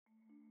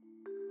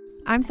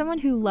I'm someone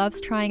who loves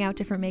trying out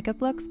different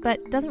makeup looks,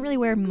 but doesn't really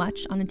wear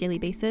much on a daily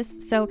basis,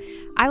 so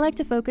I like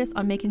to focus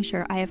on making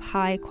sure I have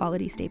high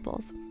quality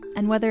staples.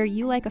 And whether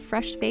you like a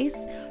fresh face,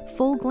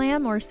 full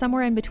glam, or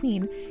somewhere in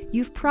between,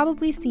 you've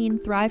probably seen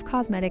Thrive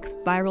Causemetics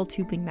Viral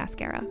Tubing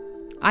Mascara.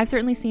 I've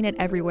certainly seen it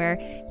everywhere.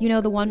 You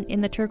know, the one in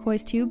the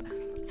turquoise tube?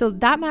 So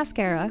that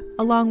mascara,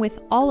 along with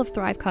all of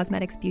Thrive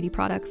Causemetics beauty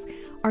products,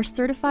 are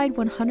certified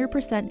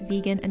 100%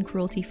 vegan and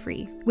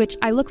cruelty-free, which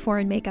I look for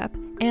in makeup,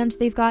 and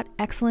they've got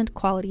excellent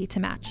quality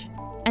to match.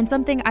 And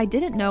something I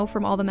didn't know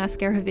from all the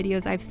mascara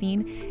videos I've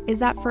seen is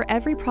that for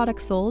every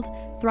product sold,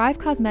 Thrive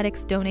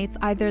Causemetics donates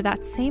either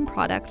that same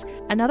product,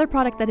 another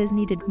product that is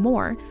needed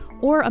more,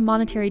 or a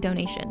monetary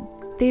donation.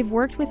 They've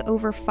worked with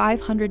over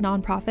 500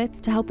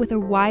 nonprofits to help with a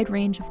wide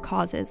range of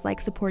causes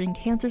like supporting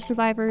cancer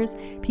survivors,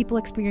 people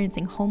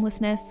experiencing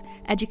homelessness,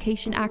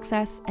 education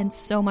access, and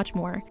so much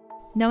more.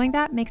 Knowing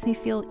that makes me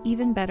feel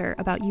even better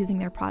about using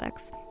their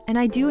products. And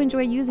I do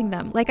enjoy using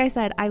them. Like I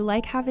said, I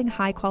like having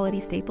high quality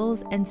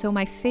staples, and so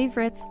my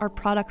favorites are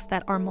products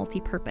that are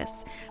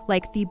multi-purpose,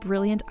 like the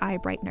Brilliant Eye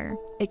Brightener.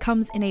 It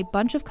comes in a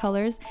bunch of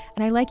colors,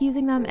 and I like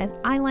using them as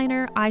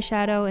eyeliner,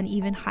 eyeshadow, and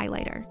even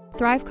highlighter.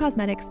 Thrive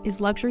Causemetics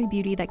is luxury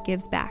beauty that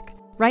gives back.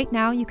 Right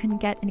now, you can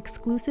get an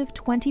exclusive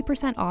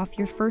 20% off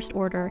your first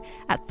order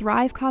at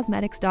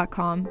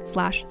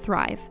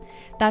thrivecausemetics.com/thrive.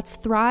 That's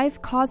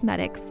Thrive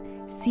Causemetics,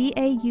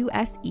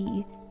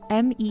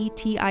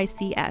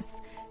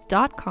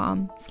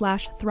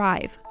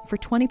 CAUSEMETICS.com/thrive for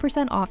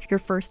 20% off your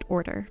first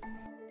order.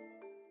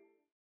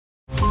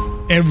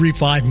 Every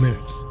 5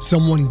 minutes,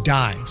 someone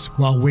dies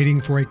while waiting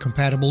for a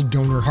compatible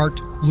donor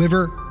heart,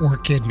 liver, or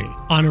kidney.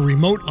 On a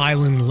remote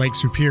island in Lake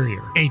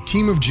Superior, a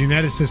team of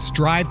geneticists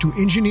strive to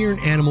engineer an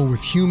animal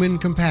with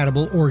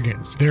human-compatible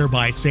organs,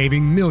 thereby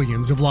saving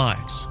millions of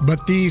lives.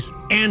 But these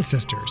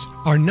ancestors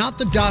are not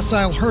the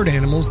docile herd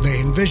animals they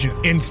envision.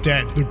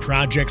 Instead, the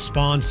project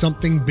spawns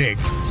something big,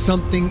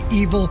 something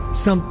evil,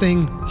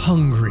 something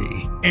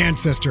hungry.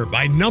 Ancestor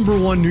by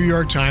 #1 New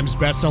York Times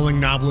bestselling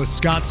novelist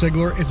Scott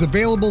Sigler is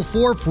available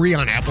for free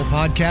on Apple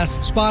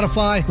Podcasts,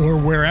 Spotify, or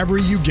wherever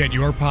you get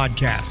your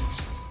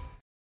podcasts.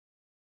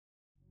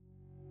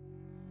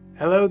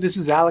 Hello, this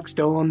is Alex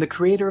Dolan, the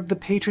creator of the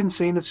Patron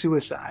Saint of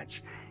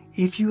Suicides.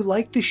 If you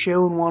like the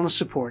show and want to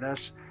support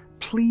us,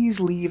 please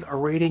leave a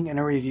rating and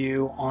a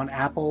review on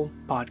Apple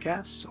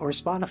Podcasts or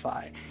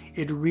Spotify.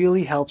 It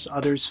really helps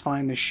others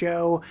find the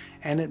show,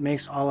 and it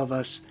makes all of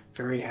us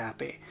very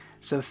happy.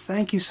 So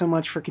thank you so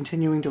much for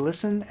continuing to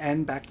listen,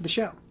 and back to the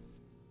show.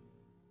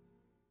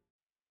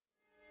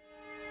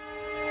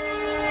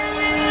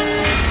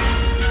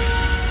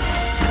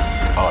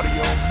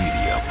 Audio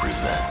Media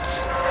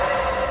presents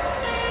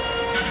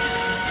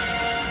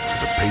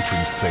The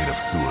Patron Saint of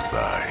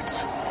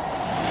Suicides.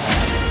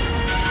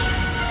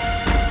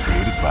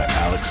 Created by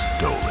Alex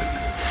Dolan.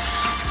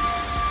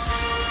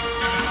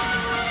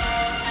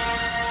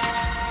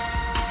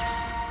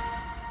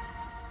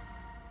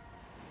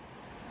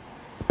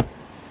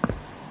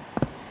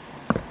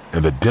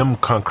 In the dim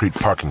concrete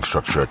parking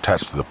structure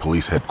attached to the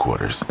police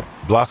headquarters,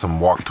 Blossom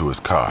walked to his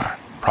car,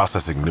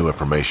 processing new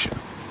information.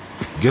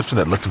 Gibson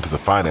had looked into the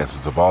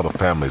finances of all the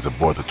families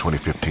aboard the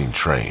 2015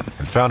 train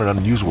and found an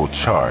unusual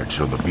charge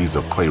on the visa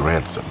of Clay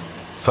Ransom,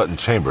 Sutton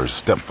Chambers'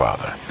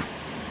 stepfather.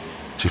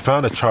 She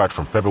found a charge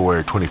from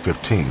February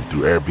 2015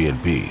 through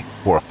Airbnb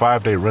for a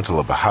 5-day rental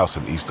of a house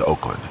in East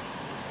Oakland,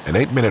 an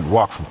 8-minute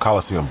walk from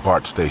Coliseum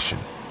BART station.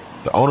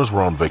 The owners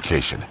were on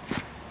vacation.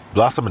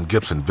 Blossom and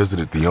Gibson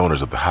visited the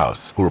owners of the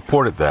house, who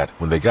reported that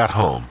when they got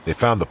home, they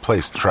found the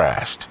place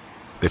trashed.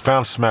 They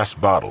found smashed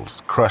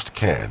bottles, crushed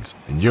cans,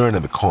 and urine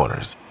in the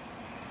corners.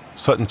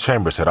 Sutton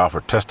Chambers had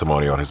offered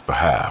testimony on his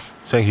behalf,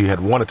 saying he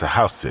had wanted to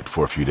house sit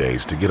for a few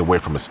days to get away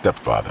from his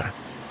stepfather.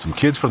 Some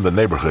kids from the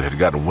neighborhood had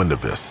gotten wind of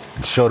this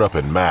and showed up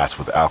en masse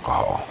with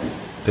alcohol.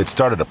 They'd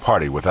started a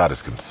party without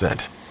his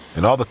consent.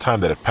 In all the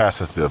time that had passed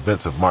since the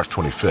events of March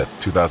 25th,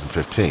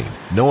 2015,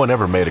 no one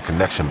ever made a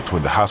connection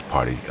between the house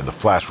party and the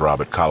flash rob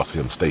at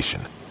Coliseum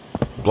Station.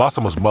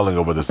 Blossom was mulling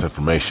over this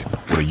information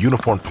when a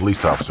uniformed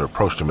police officer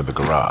approached him in the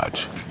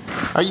garage.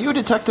 Are you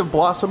Detective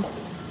Blossom?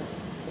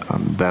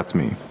 That's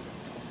me.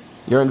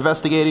 You're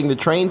investigating the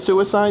train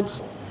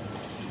suicides?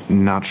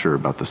 Not sure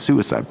about the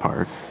suicide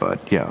part,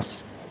 but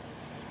yes.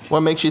 What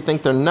makes you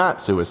think they're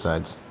not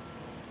suicides?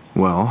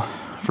 Well,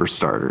 for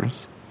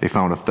starters, they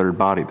found a third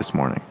body this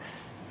morning.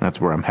 That's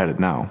where I'm headed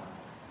now.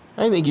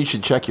 I think you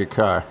should check your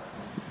car.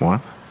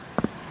 What?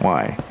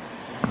 Why?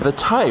 The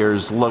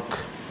tires look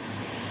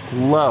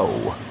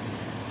low.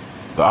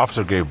 The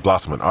officer gave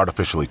Blossom an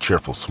artificially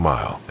cheerful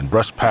smile and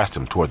brushed past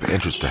him toward the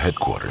entrance to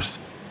headquarters.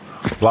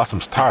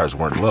 Blossom's tires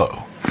weren't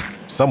low.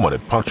 Someone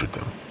had punctured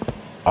them.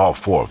 All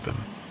 4 of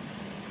them.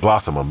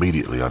 Blossom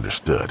immediately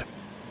understood.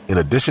 In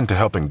addition to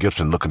helping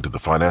Gibson look into the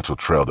financial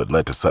trail that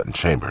led to Sutton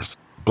Chambers,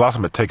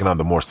 Blossom had taken on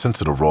the more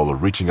sensitive role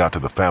of reaching out to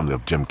the family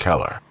of Jim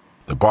Keller,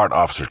 the BART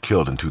officer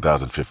killed in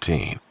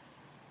 2015.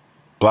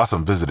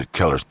 Blossom visited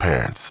Keller's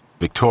parents,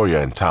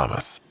 Victoria and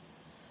Thomas.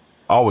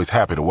 Always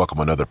happy to welcome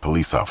another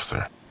police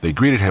officer, They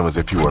greeted him as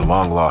if he were a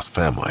long-lost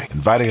family,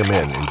 inviting him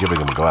in and giving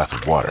him a glass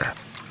of water.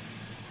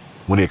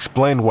 When he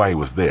explained why he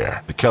was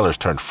there, the Kellers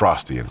turned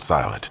frosty and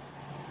silent.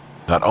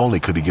 Not only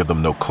could he give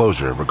them no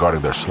closure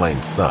regarding their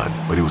slain son,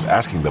 but he was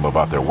asking them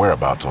about their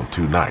whereabouts on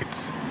 2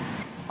 nights.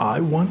 I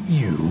want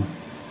you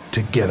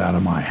to get out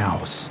of my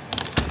house.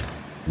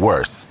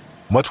 Worse,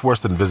 much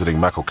worse than visiting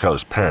Michael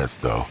Keller's parents,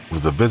 though,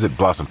 was the visit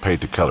Blossom paid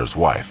to Keller's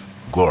wife,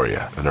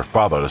 Gloria, and her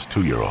fatherless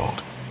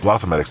 2-year-old.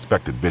 Blossom had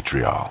expected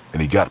vitriol,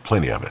 and he got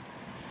plenty of it.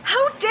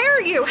 How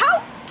dare you?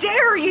 How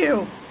dare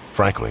you?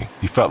 Frankly,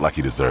 he felt like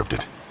he deserved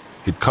it.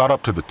 He'd caught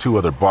up to the 2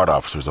 other BART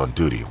officers on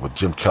duty with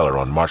Jim Keller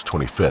on March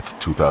 25,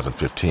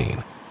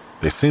 2015.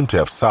 They seemed to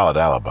have solid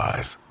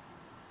alibis.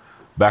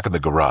 Back in the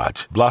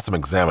garage, Blossom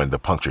examined the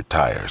punctured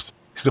tires.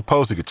 He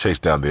supposed he could chase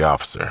down the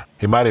officer.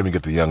 He might even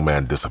get the young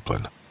man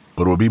disciplined.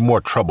 But it would be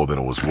more trouble than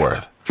it was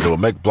worth. It would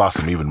make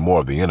Blossom even more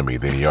of the enemy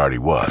than he already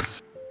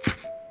was.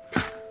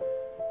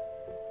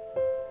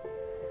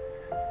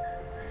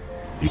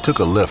 He took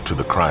a lift to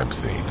the crime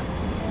scene.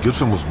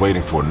 Gibson was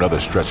waiting for another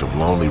stretch of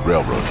lonely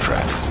railroad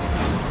tracks.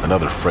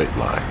 Another freight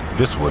line,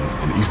 this one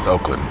in East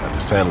Oakland at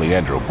the San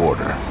Leandro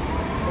border.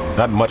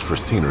 Not much for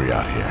scenery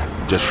out here,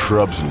 just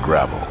shrubs and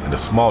gravel and a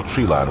small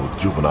tree line with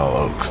juvenile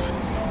oaks.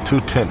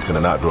 2 tents and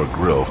an outdoor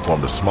grill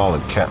formed a small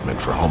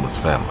encampment for homeless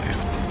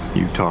families.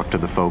 You talked to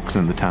the folks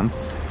in the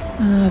tents?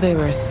 They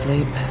were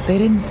asleep. They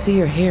didn't see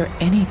or hear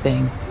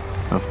anything.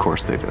 Of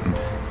course they didn't.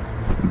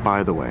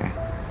 By the way,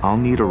 I'll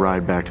need a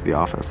ride back to the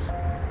office.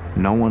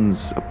 No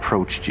one's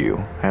approached you,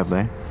 have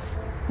they?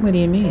 What do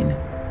you mean?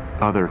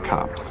 Other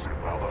cops.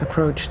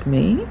 Approached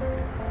me?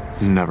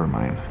 Never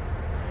mind.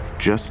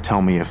 Just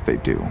tell me if they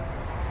do.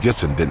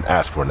 Gibson didn't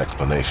ask for an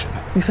explanation.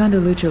 We found a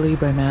Lucha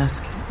Libre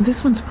mask.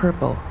 This one's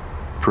purple.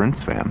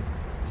 Prince fan.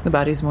 The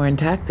body's more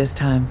intact this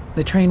time.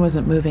 The train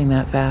wasn't moving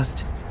that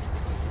fast.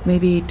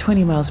 Maybe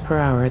 20 miles per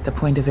hour at the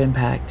point of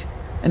impact.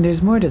 And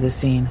there's more to the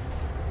scene.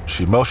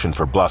 She motioned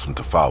for Blossom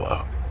to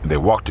follow, and they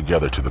walked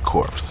together to the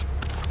corpse.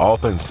 All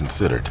things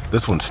considered,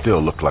 this one still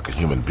looked like a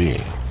human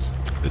being.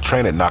 The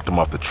train had knocked him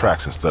off the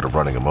tracks instead of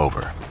running him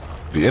over.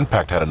 The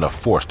impact had enough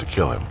force to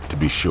kill him, to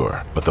be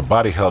sure, but the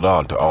body held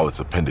on to all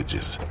its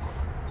appendages.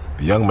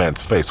 The young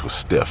man's face was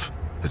stiff,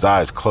 his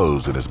eyes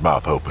closed and his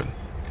mouth open.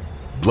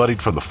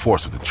 Bloodied from the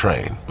force of the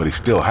train, but he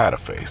still had a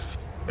face.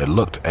 It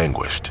looked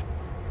anguished.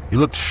 He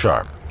looked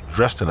sharp,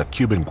 dressed in a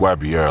Cuban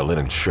Guayabera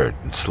linen shirt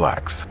and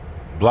slacks.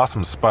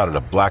 Blossom spotted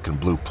a black and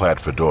blue plaid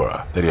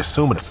fedora that he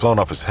assumed had flown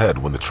off his head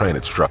when the train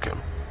had struck him.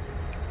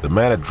 The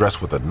man had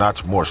dressed with a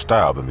notch more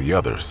style than the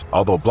others,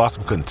 although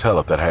Blossom couldn't tell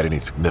if that had any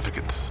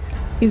significance.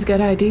 He's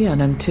got ID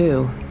on him,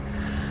 too.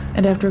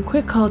 And after a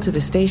quick call to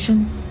the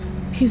station,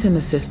 he's in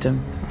the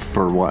system.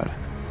 For what?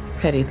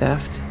 Petty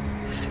theft.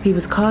 He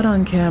was caught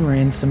on camera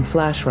in some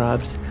flash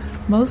robs,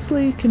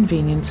 mostly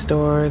convenience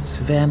stores,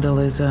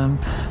 vandalism,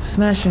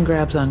 smash and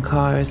grabs on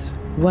cars,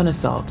 1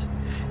 assault.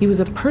 He was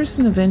a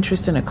person of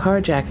interest in a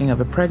carjacking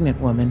of a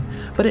pregnant woman,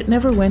 but it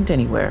never went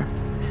anywhere.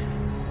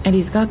 And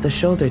he's got the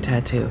shoulder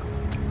tattoo.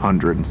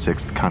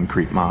 106th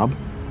Concrete Mob?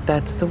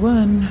 That's the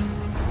one.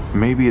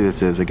 Maybe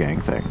this is a gang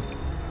thing.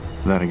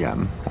 Then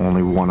again,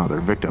 only 1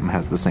 other victim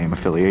has the same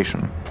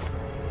affiliation.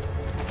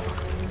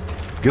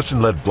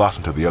 Gibson led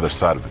Blossom to the other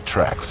side of the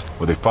tracks,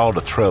 where they followed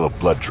a trail of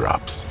blood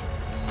drops.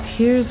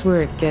 Here's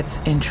where it gets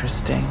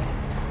interesting.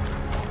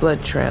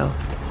 Blood trail.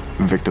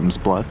 Victim's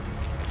blood?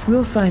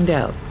 We'll find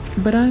out,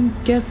 but I'm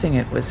guessing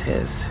it was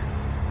his.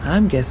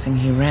 I'm guessing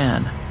he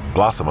ran.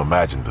 Blossom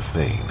imagined the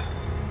scene.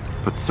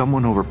 But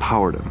someone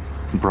overpowered him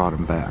and brought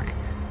him back.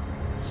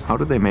 How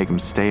did they make him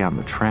stay on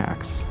the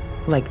tracks?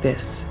 Like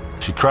this.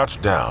 She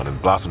crouched down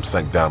and Blossom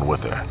sank down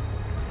with her.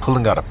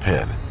 Pulling out a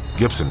pen,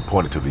 Gibson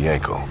pointed to the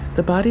ankle.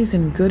 The body's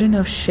in good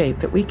enough shape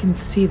that we can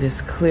see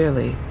this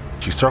clearly.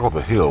 She circled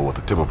the heel with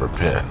the tip of her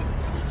pen.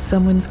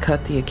 Someone's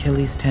cut the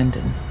Achilles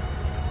tendon.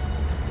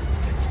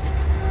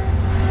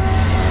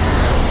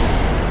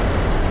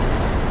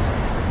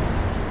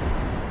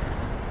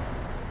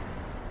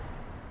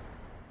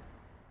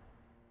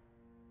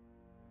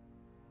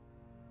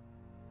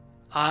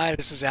 Hi,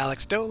 this is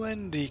Alex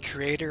Dolan, the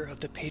creator of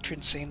the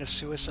Patron Saint of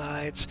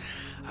Suicides.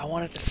 I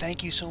wanted to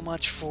thank you so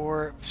much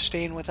for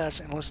staying with us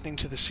and listening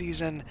to the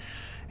season,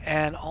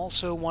 and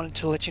also wanted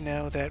to let you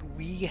know that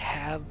we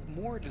have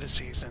more to the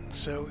season.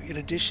 So in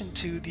addition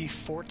to the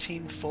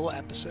 14 full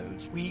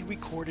episodes, we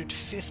recorded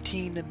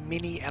 15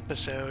 mini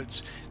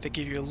episodes that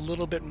give you a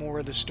little bit more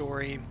of the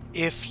story.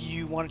 If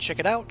you want to check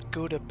it out,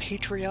 go to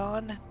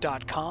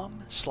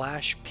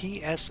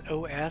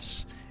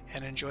patreon.com/PSOS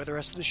and enjoy the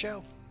rest of the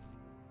show.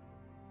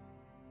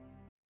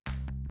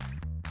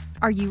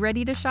 Are you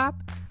ready to shop?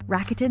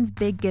 Rakuten's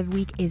Big Give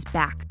Week is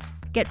back.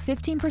 Get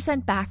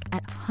 15% back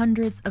at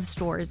hundreds of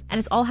stores, and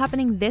it's all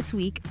happening this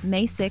week,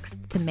 May 6th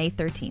to May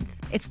 13th.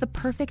 It's the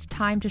perfect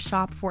time to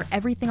shop for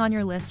everything on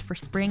your list for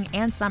spring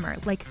and summer,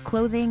 like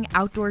clothing,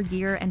 outdoor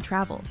gear, and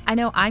travel. I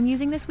know I'm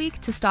using this week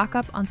to stock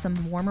up on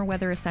some warmer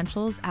weather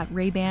essentials at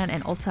Ray-Ban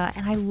and Ulta,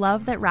 and I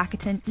love that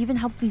Rakuten even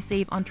helps me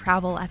save on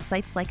travel at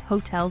sites like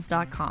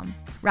Hotels.com.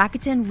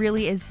 Rakuten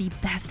really is the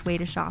best way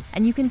to shop,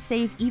 and you can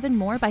save even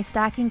more by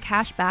stacking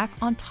cash back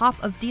on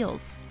top of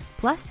deals.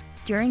 Plus,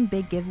 during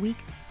Big Give Week,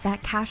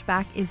 that cash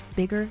back is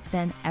bigger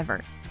than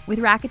ever. With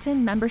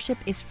Rakuten, membership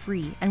is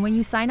free, and when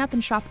you sign up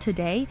and shop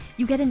today,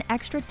 you get an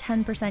extra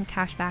 10%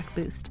 cash back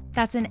boost.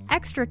 That's an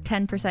extra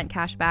 10%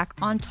 cash back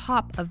on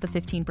top of the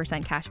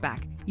 15% cash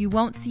back. You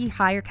won't see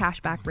higher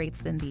cashback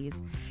rates than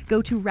these.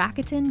 Go to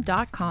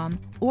Rakuten.com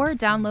or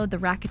download the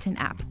Rakuten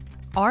app.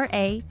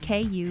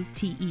 Rakuten.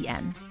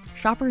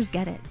 Shoppers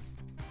get it.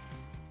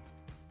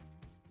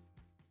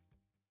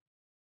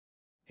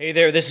 Hey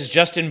there, this is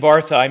Justin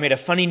Bartha. I made a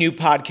funny new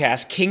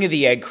podcast, King of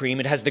the Egg Cream.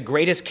 It has the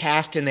greatest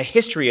cast in the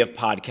history of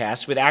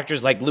podcasts with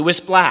actors like Louis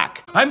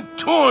Black. I'm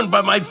torn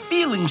by my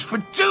feelings for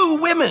two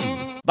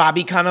women.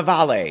 Bobby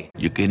Cannavale.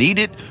 You can eat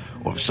it,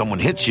 or if someone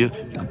hits you,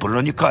 you can put it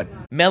on your cut.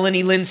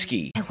 Melanie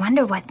Linsky. I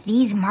wonder what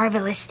these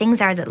marvelous things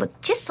are that look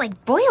just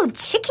like boiled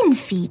chicken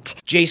feet.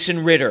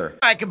 Jason Ritter.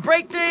 I can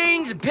break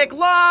things and pick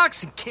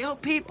locks and kill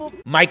people.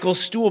 Michael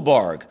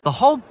Stuhlbarg. The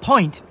whole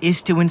point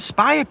is to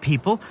inspire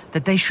people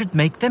that they should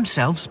make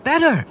themselves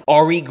better.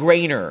 Ari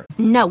Grainer.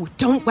 No,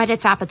 don't whet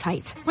its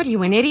appetite. What are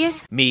you, an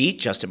idiot? Me,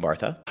 Justin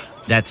Bartha.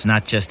 That's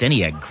not just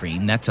any egg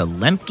cream, that's a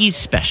Lemke's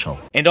special.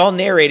 And all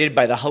narrated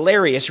by the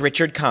hilarious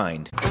Richard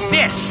Kind.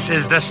 This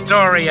is the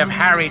story of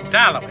Harry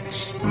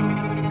Dalowitz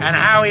and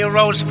how he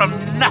rose from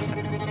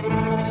nothing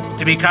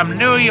to become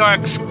New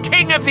York's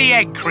King of the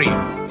Egg Cream.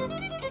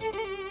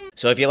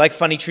 So if you like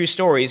funny true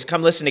stories,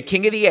 come listen to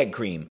King of the Egg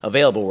Cream,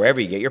 available wherever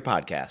you get your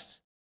podcasts.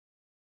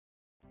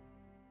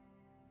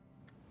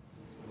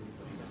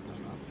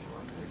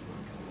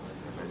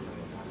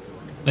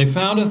 They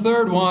found a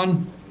third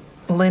one.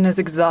 Lynn is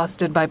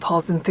exhausted by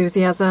Paul's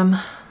enthusiasm,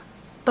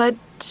 but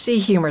she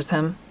humors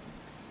him.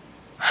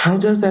 How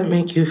does that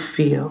make you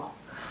feel?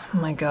 Oh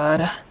my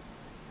God.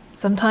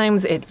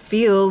 Sometimes it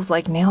feels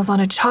like nails on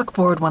a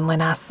chalkboard when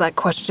Lynn asks that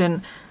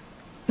question.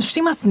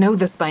 She must know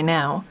this by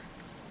now.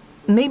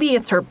 Maybe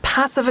it's her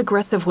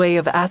passive-aggressive way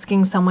of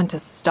asking someone to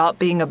stop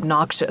being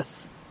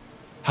obnoxious.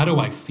 How do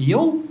I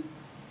feel?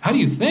 How do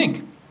you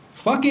think?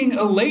 Fucking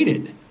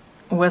elated.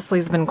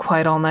 Wesley's been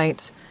quiet all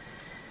night,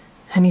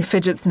 and he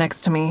fidgets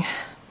next to me.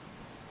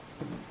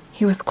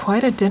 He was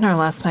quiet at dinner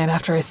last night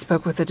after I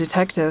spoke with the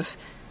detective,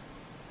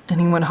 and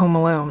he went home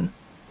alone,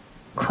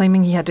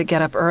 claiming he had to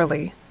get up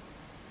early.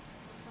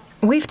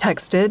 We've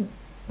texted,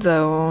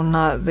 though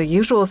not the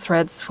usual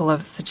threads full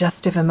of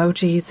suggestive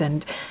emojis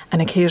and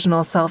an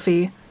occasional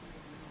selfie.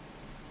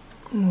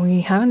 We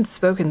haven't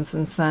spoken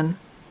since then.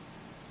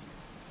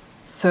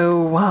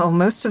 So while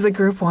most of the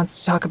group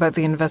wants to talk about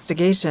the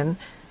investigation,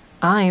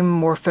 I'm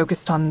more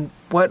focused on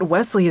what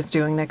Wesley is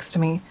doing next to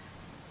me.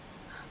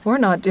 Or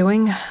not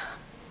doing.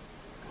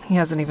 He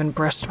hasn't even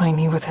brushed my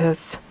knee with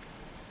his.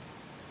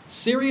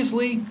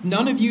 Seriously?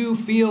 None of you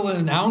feel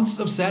an ounce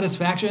of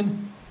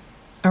satisfaction?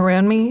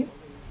 Around me,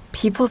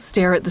 people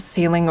stare at the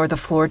ceiling or the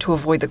floor to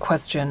avoid the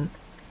question.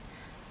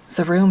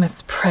 The room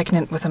is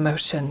pregnant with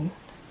emotion.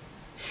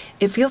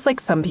 It feels like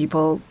some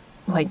people,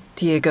 like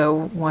Diego,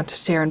 want to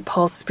share in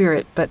Paul's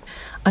spirit, but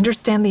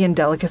understand the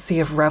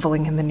indelicacy of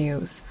reveling in the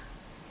news.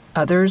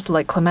 Others,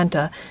 like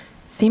Clementa,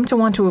 seem to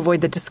want to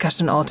avoid the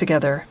discussion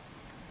altogether.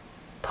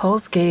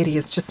 Paul's gaiety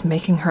is just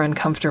making her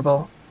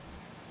uncomfortable.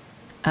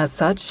 As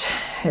such,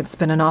 it's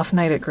been an off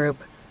night at group.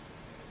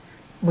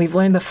 We've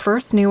learned the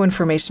first new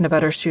information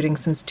about our shooting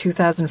since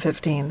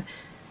 2015,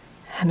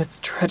 and it's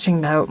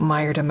dredging out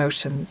mired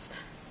emotions.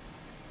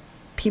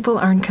 People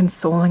aren't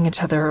consoling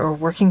each other or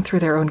working through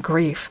their own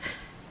grief.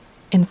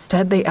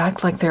 Instead, they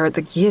act like they're at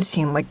the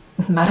guillotine, like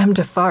Madame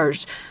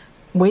Defarge,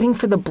 waiting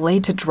for the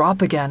blade to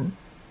drop again.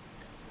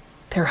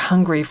 They're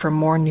hungry for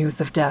more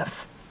news of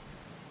death.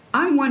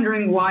 I'm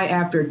wondering why,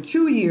 after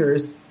 2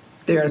 years,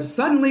 they are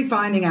suddenly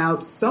finding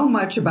out so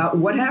much about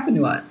what happened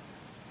to us.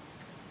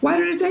 Why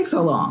did it take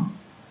so long?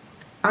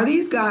 Are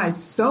these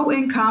guys so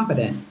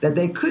incompetent that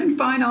they couldn't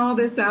find all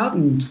this out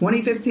in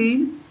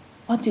 2015?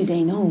 What do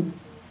they know?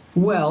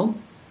 Well,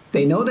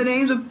 they know the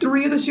names of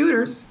 3 of the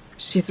shooters.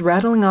 She's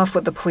rattling off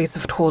what the police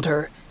have told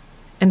her,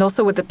 and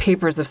also what the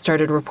papers have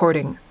started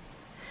reporting.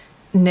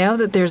 Now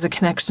that there's a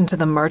connection to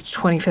the March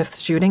 25th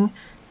shooting,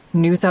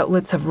 news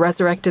outlets have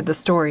resurrected the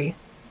story.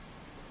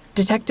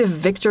 Detective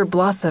Victor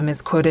Blossom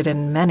is quoted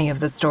in many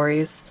of the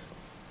stories.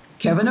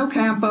 Kevin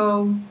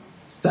Ocampo,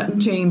 Sutton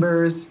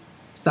Chambers,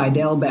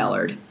 Seidel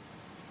Ballard.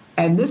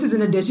 And this is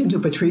in addition to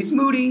Patrice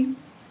Moody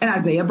and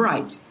Isaiah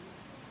Bright,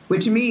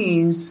 which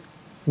means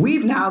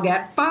we've now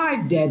got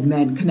 5 dead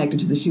men connected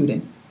to the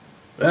shooting.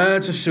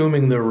 That's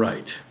assuming they're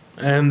right.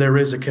 And there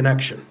is a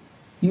connection.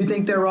 You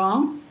think they're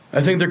wrong?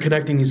 I think they're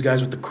connecting these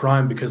guys with the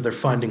crime because they're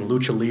finding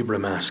Lucha Libre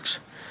masks.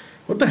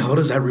 What the hell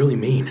does that really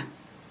mean?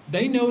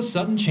 They know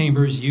Sutton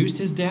Chambers used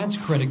his dad's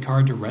credit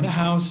card to rent a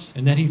house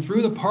and that he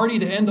threw the party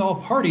to end all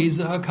parties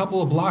a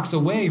couple of blocks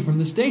away from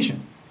the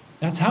station.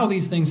 That's how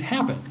these things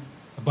happen.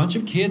 A bunch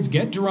of kids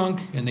get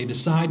drunk and they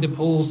decide to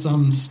pull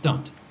some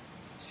stunt.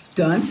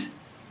 Stunt?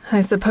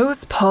 I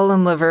suppose Paul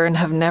and Laverne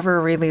have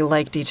never really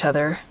liked each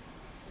other.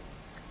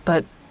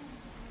 But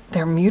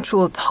Their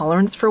mutual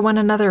tolerance for one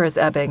another is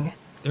ebbing.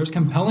 There's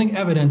compelling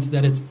evidence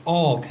that it's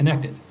all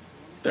connected.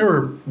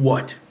 There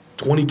were,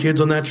 20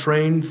 kids on that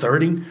train,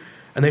 30?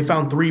 And they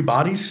found 3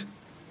 bodies?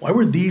 Why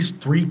were these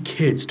 3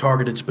 kids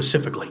targeted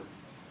specifically?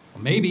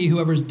 Well, maybe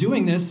whoever's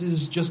doing this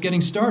is just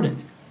getting started.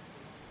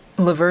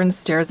 Laverne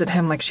stares at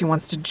him like she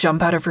wants to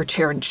jump out of her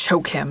chair and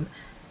choke him.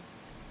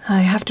 I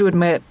have to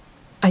admit,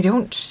 I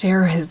don't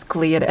share his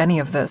glee at any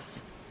of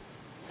this.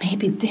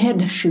 Maybe they're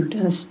the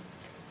shooters.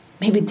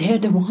 Maybe they're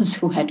the ones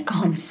who had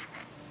guns.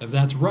 If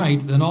that's right,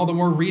 then all the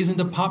more reason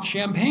to pop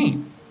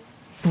champagne.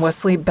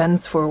 Wesley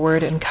bends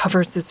forward and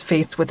covers his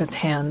face with his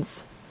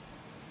hands.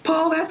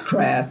 Paul, that's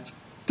crass.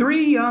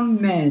 3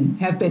 young men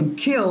have been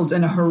killed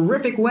in a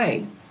horrific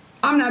way.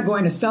 I'm not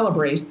going to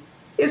celebrate.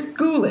 It's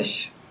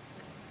ghoulish.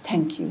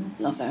 Thank you,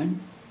 Laverne.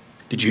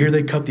 Did you hear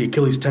they cut the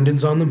Achilles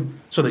tendons on them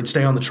so they'd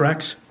stay on the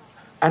tracks?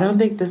 I don't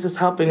think this is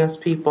helping us,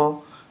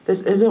 people.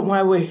 This isn't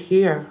why we're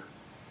here.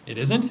 It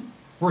isn't?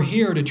 We're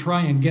here to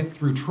try and get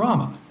through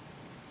trauma.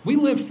 We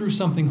lived through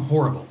something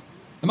horrible.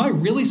 Am I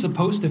really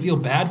supposed to feel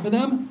bad for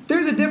them?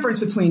 There's a difference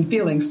between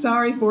feeling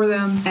sorry for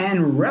them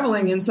and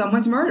reveling in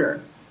someone's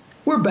murder.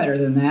 We're better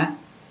than that.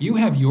 You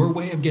have your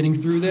way of getting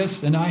through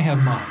this, and I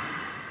have mine.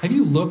 Have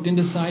you looked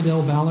into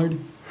Seidel Ballard?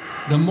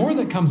 The more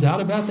that comes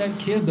out about that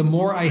kid, the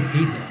more I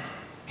hate him.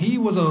 He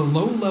was a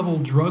low-level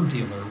drug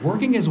dealer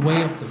working his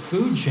way up the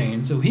food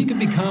chain so he could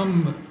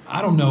become,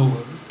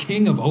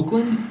 king of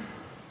Oakland?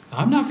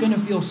 I'm not going to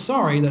feel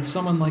sorry that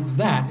someone like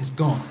that is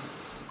gone.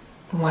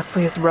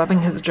 Wesley is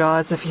rubbing his jaw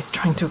as if he's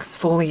trying to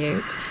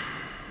exfoliate,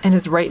 and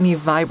his right knee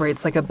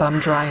vibrates like a bum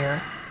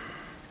dryer.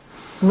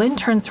 Lynn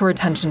turns her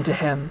attention to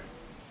him.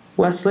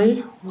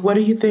 Wesley, what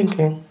are you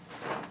thinking?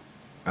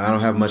 I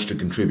don't have much to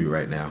contribute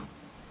right now.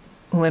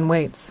 Lynn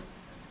waits,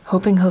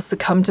 hoping he'll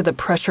succumb to the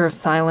pressure of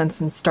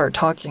silence and start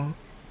talking.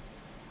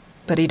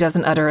 But he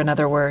doesn't utter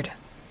another word.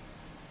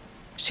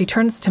 She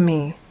turns to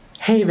me.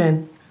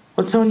 Haven,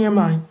 what's on your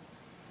mind?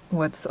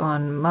 What's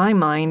on my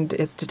mind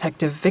is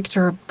Detective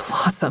Victor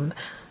Blossom.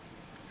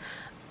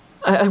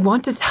 I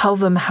want to tell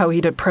them how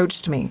he'd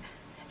approached me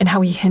and how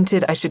he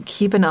hinted I should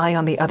keep an eye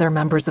on the other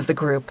members of the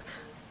group.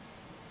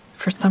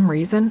 For some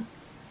reason,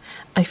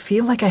 I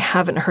feel like I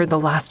haven't heard the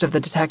last of the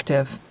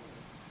detective.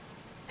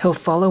 He'll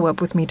follow up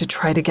with me to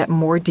try to get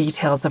more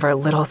details of our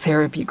little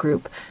therapy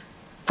group,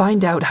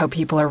 find out how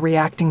people are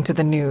reacting to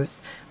the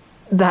news,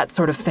 that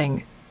sort of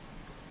thing.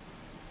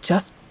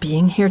 Just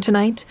being here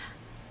tonight,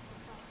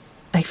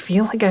 I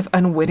feel like I've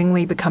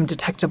unwittingly become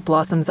Detective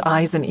Blossom's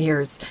eyes and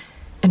ears,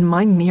 and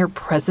my mere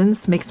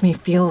presence makes me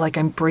feel like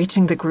I'm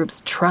breaching the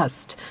group's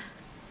trust.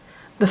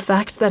 The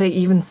fact that I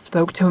even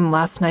spoke to him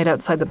last night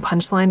outside the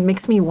Punchline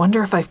makes me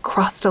wonder if I've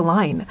crossed a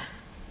line.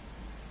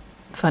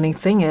 Funny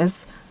thing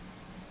is,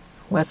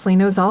 Wesley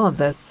knows all of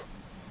this.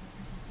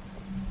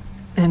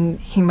 And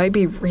he might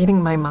be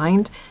reading my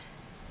mind,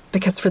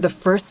 because for the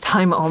first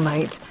time all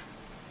night,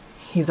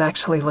 he's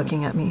actually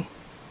looking at me,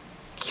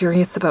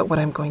 curious about what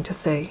I'm going to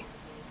say.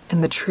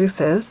 And the truth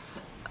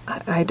is,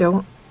 I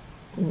don't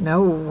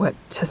know what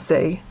to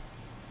say.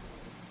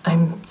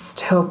 I'm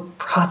still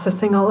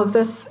processing all of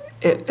this.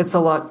 It's a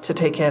lot to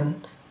take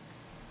in.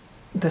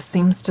 This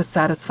seems to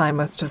satisfy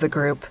most of the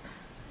group.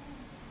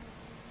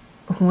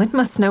 Lynn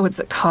must know it's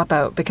a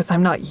cop-out because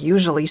I'm not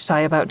usually shy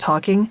about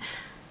talking,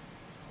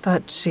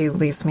 but she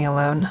leaves me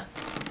alone.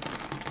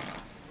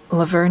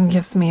 Laverne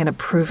gives me an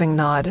approving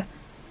nod,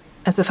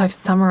 as if I've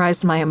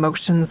summarized my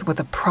emotions with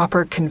a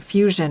proper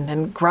confusion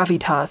and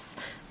gravitas.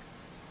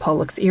 Paul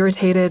looks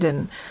irritated,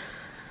 and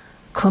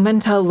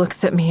Clementa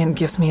looks at me and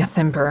gives me a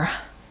simper.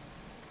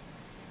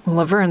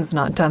 Laverne's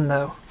not done,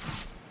 though.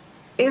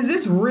 Is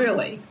this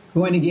really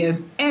going to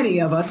give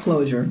any of us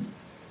closure?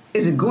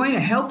 Is it going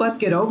to help us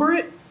get over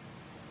it?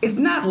 It's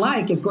not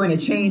like it's going to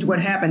change what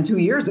happened 2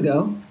 years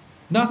ago.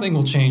 Nothing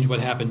will change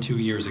what happened 2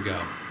 years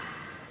ago.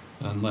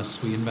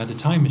 Unless we invent a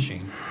time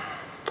machine.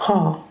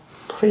 Paul,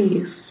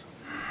 please.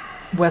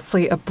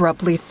 Wesley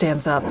abruptly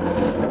stands up.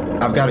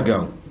 I've got to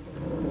go.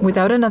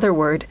 Without another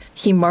word,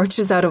 he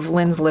marches out of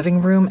Lynn's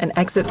living room and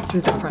exits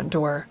through the front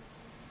door.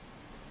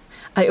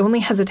 I only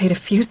hesitate a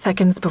few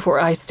seconds before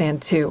I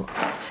stand too.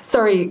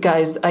 Sorry,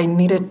 guys, I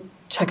need to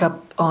check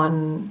up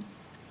on...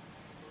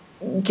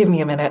 Give me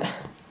a minute.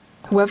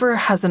 Whoever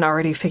hasn't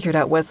already figured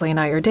out Wesley and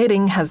I are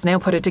dating has now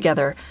put it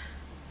together.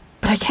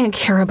 But I can't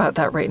care about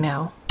that right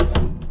now.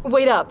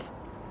 Wait up!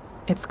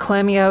 It's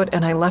clammy out,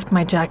 and I left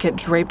my jacket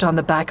draped on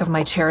the back of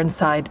my chair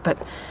inside,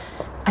 but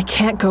I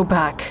can't go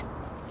back.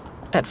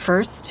 At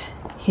first,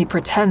 he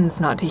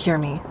pretends not to hear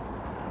me.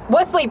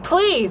 Wesley,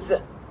 please!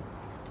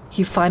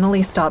 He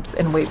finally stops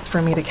and waits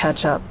for me to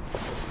catch up.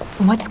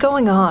 What's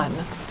going on?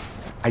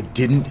 I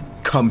didn't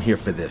come here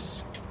for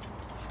this.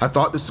 I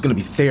thought this was going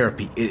to be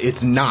therapy.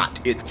 It's not.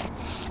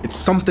 It's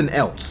something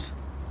else.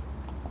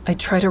 I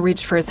try to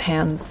reach for his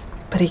hands,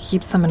 but he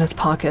keeps them in his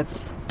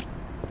pockets.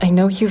 I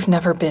know you've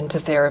never been to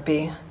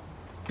therapy.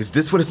 Is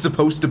this what it's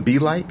supposed to be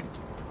like?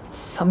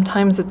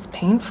 Sometimes it's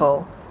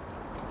painful.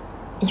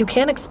 You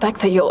can't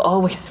expect that you'll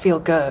always feel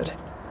good.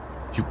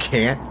 You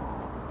can't?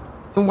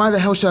 And why the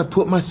hell should I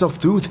put myself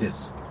through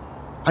this?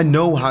 I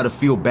know how to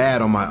feel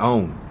bad on my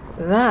own.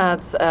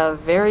 That's a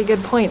very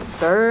good point,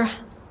 sir.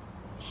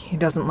 He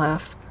doesn't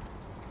laugh.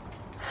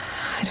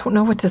 I don't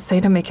know what to say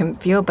to make him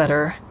feel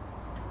better.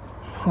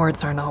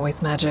 Words aren't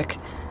always magic.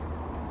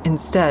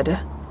 Instead,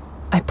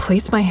 I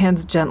place my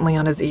hands gently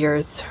on his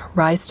ears,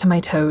 rise to my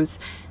toes,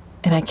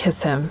 and I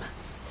kiss him,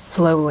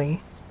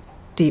 slowly,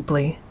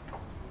 deeply.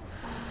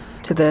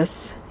 To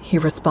this, he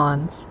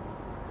responds.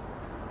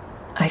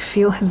 I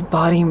feel his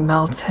body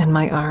melt in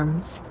my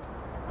arms.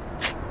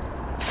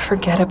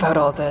 Forget about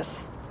all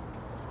this.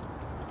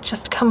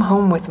 Just come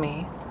home with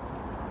me.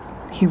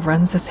 He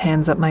runs his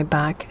hands up my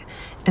back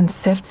and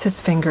sifts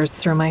his fingers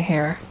through my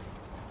hair.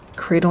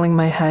 Cradling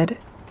my head,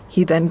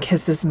 he then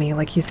kisses me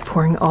like he's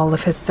pouring all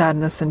of his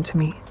sadness into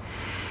me.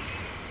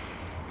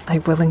 I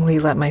willingly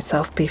let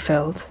myself be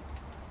filled.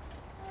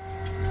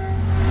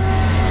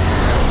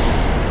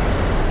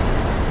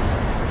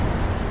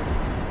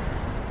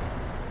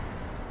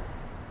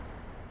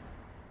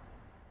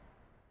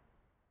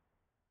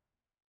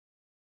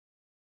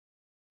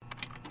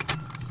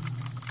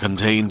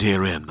 Contained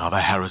herein are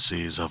the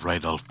heresies of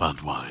Radolf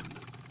Burntwine,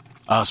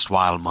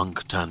 erstwhile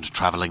monk turned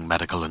traveling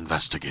medical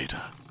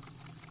investigator.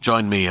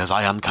 Join me as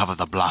I uncover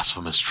the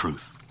blasphemous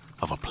truth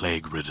of a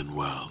plague-ridden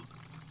world,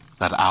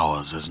 that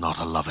ours is not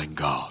a loving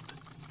God,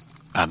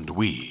 and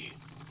we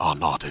are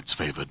not its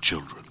favored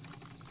children.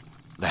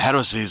 The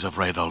heresies of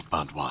Radolf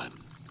Burntwine,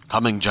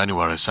 coming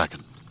January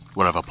 2nd,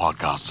 wherever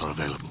podcasts are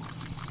available.